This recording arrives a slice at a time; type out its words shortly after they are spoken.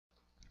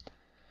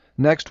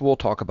Next, we'll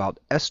talk about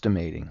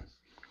estimating.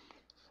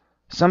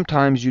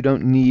 Sometimes you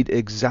don't need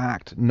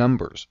exact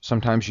numbers.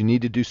 Sometimes you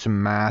need to do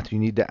some math, you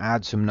need to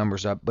add some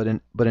numbers up, but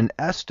an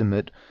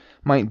estimate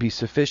might be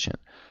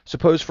sufficient.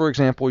 Suppose, for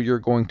example, you're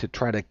going to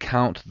try to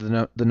count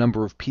the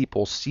number of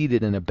people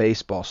seated in a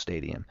baseball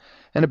stadium.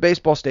 And a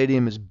baseball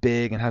stadium is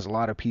big and has a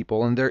lot of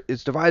people, and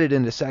it's divided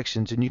into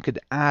sections, and you could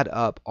add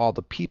up all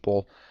the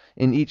people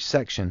in each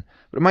section,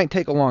 but it might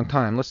take a long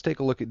time. Let's take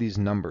a look at these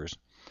numbers.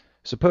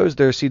 Suppose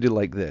they're seated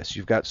like this.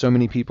 You've got so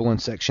many people in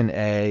section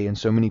A and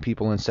so many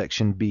people in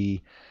section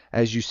B,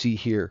 as you see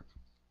here.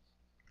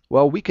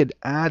 Well, we could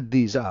add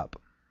these up,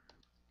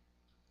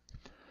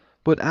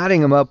 but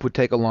adding them up would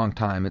take a long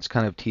time. It's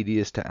kind of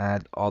tedious to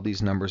add all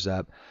these numbers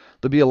up.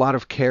 There'll be a lot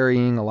of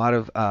carrying, a lot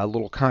of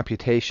little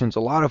computations, a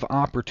lot of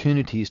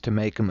opportunities to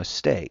make a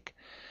mistake.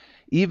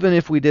 Even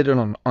if we did it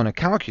on a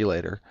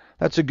calculator,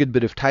 that's a good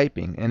bit of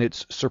typing, and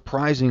it's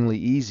surprisingly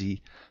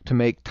easy to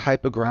make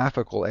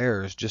typographical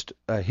errors just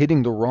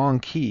hitting the wrong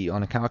key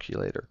on a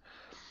calculator.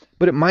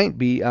 But it might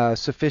be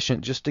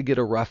sufficient just to get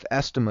a rough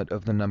estimate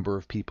of the number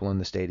of people in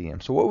the stadium.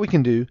 So what we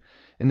can do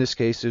in this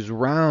case is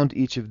round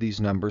each of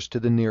these numbers to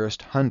the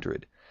nearest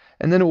 100,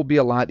 and then it will be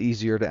a lot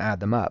easier to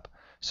add them up.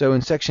 So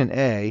in section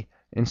A,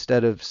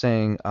 instead of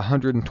saying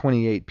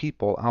 128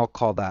 people, I'll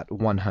call that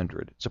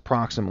 100. It's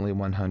approximately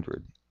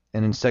 100.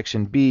 And in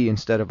section B,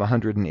 instead of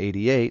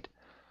 188,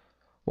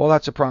 well,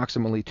 that's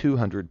approximately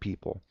 200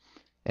 people.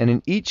 And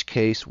in each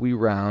case, we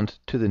round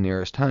to the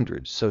nearest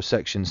hundred. So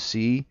section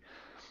C,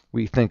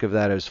 we think of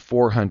that as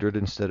 400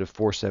 instead of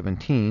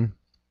 417.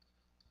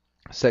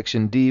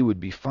 Section D would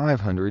be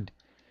 500.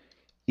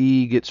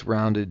 E gets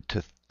rounded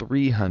to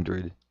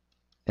 300.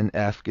 And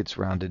F gets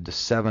rounded to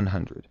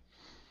 700.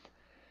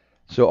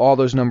 So all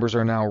those numbers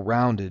are now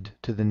rounded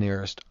to the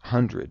nearest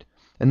hundred.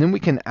 And then we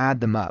can add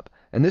them up.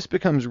 And this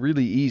becomes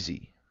really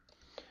easy.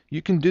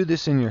 You can do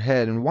this in your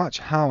head, and watch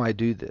how I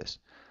do this.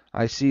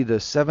 I see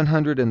the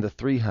 700 and the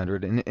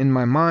 300, and in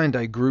my mind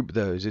I group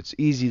those. It's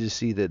easy to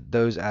see that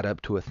those add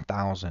up to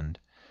 1,000.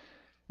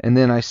 And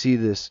then I see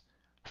this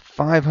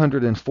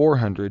 500 and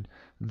 400.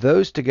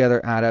 Those together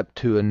add up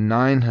to a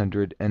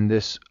 900, and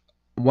this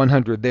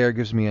 100 there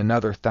gives me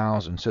another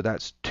 1,000. So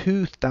that's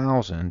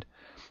 2,000,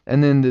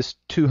 and then this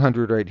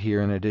 200 right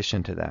here in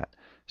addition to that.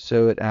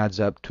 So it adds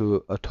up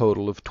to a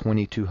total of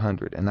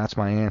 2,200, and that's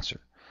my answer.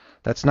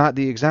 That's not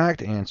the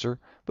exact answer,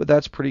 but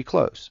that's pretty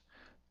close.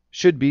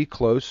 Should be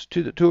close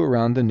to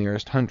around the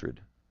nearest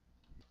 100.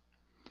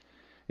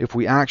 If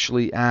we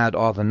actually add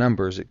all the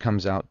numbers, it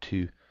comes out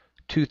to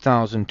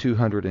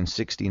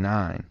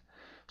 2,269.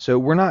 So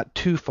we're not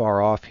too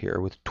far off here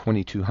with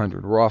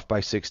 2,200. We're off by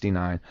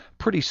 69.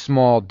 Pretty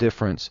small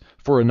difference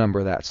for a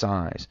number that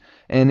size.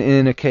 And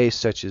in a case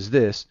such as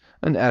this,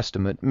 an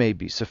estimate may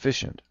be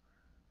sufficient.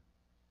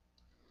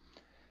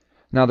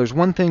 Now there's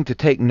one thing to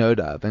take note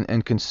of,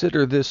 and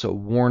consider this a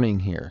warning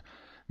here.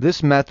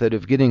 This method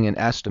of getting an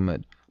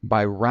estimate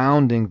by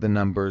rounding the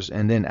numbers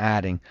and then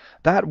adding,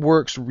 that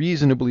works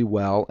reasonably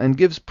well and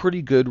gives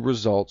pretty good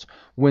results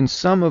when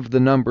some of the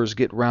numbers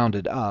get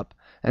rounded up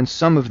and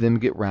some of them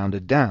get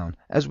rounded down,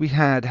 as we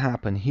had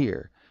happen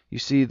here. You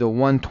see the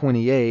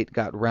 128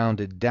 got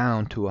rounded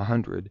down to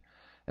 100,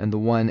 and the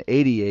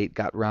 188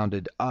 got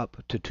rounded up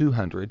to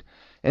 200.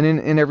 And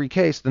in every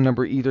case, the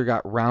number either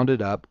got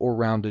rounded up or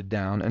rounded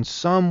down, and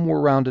some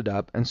were rounded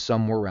up and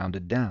some were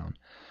rounded down.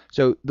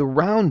 So the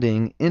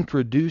rounding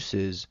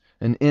introduces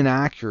an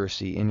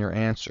inaccuracy in your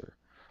answer.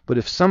 But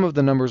if some of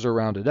the numbers are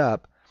rounded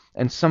up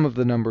and some of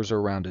the numbers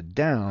are rounded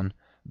down,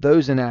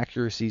 those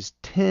inaccuracies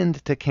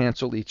tend to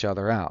cancel each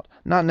other out.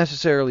 Not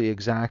necessarily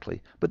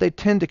exactly, but they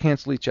tend to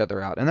cancel each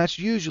other out. And that's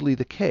usually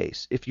the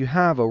case if you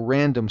have a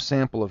random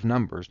sample of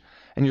numbers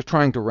and you're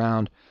trying to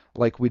round,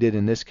 like we did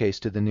in this case,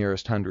 to the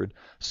nearest 100.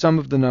 Some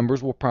of the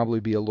numbers will probably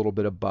be a little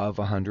bit above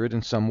 100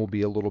 and some will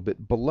be a little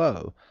bit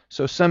below.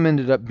 So some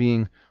ended up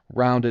being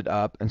rounded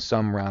up and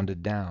some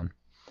rounded down.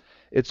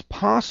 It's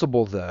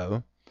possible,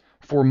 though,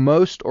 for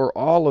most or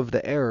all of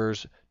the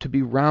errors to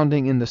be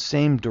rounding in the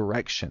same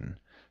direction.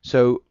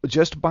 So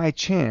just by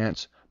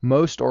chance,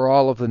 most or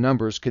all of the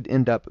numbers could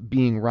end up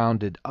being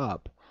rounded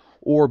up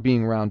or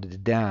being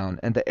rounded down,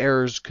 and the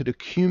errors could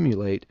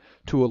accumulate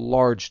to a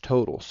large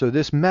total. So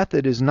this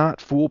method is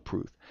not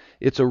foolproof.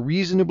 It's a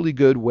reasonably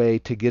good way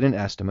to get an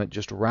estimate,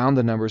 just round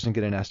the numbers and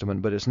get an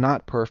estimate, but it's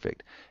not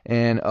perfect.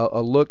 And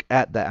a look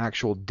at the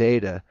actual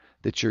data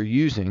that you're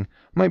using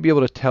might be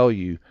able to tell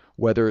you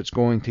whether it's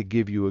going to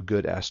give you a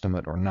good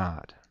estimate or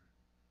not.